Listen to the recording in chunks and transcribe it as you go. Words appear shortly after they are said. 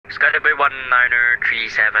Skydubay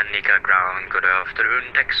 1937 Nika ground, good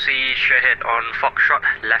afternoon, taxi, shared on Foxtrot,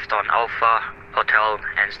 left on Alpha, Hotel,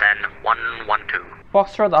 and stand 112.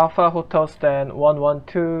 Foxtrot Alpha Hotel Stand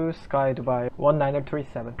 112, Sky Dubai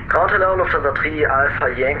 1937. Ground hello, Lufthansa 3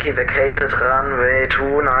 Alpha Yankee vacated runway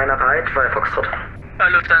 29 right via Foxtrot.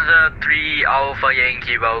 Lufthansa 3 Alpha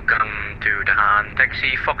Yankee, welcome to the Han.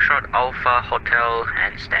 Taxi Foxtrot Alpha Hotel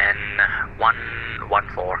and stand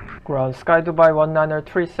 114. Ground Sky Dubai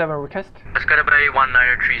 1937 request. Sky Dubai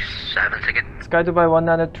 1937 second. Sky Dubai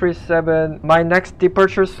 1937. My next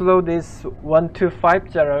departure slot is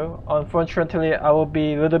 1250. Unfortunately, I will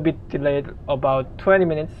be a little bit delayed, about 20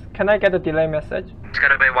 minutes. Can I get a delay message? Sky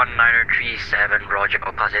Dubai 1937, roger,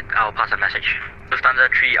 I'll pass a message. Lufthansa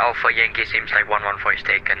 3 Alpha Yankee, seems like 114 is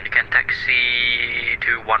taken. You can taxi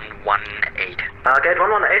to 118. Gate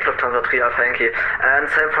 118 Lufthansa 3 Alpha Yankee. And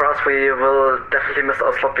same for us, we will definitely miss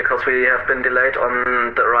our slot because we have been delayed on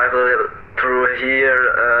the arrival through here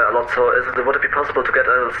a lot. So would it be possible to get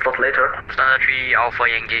a slot later? Lufthansa 3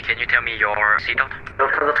 Alpha Yankee, can you tell me your seat out?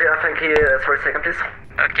 Lufthansa 3 Alpha Yankee, sorry, second please.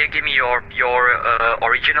 Can you give me your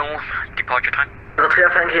original departure time? Lufthansa 3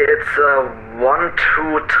 Alpha Yankee, it's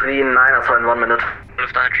 1239, so in 1 minute.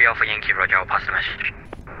 Lufthansa 3 Alpha Yankee, roger, I'll pass the message.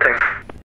 Thanks.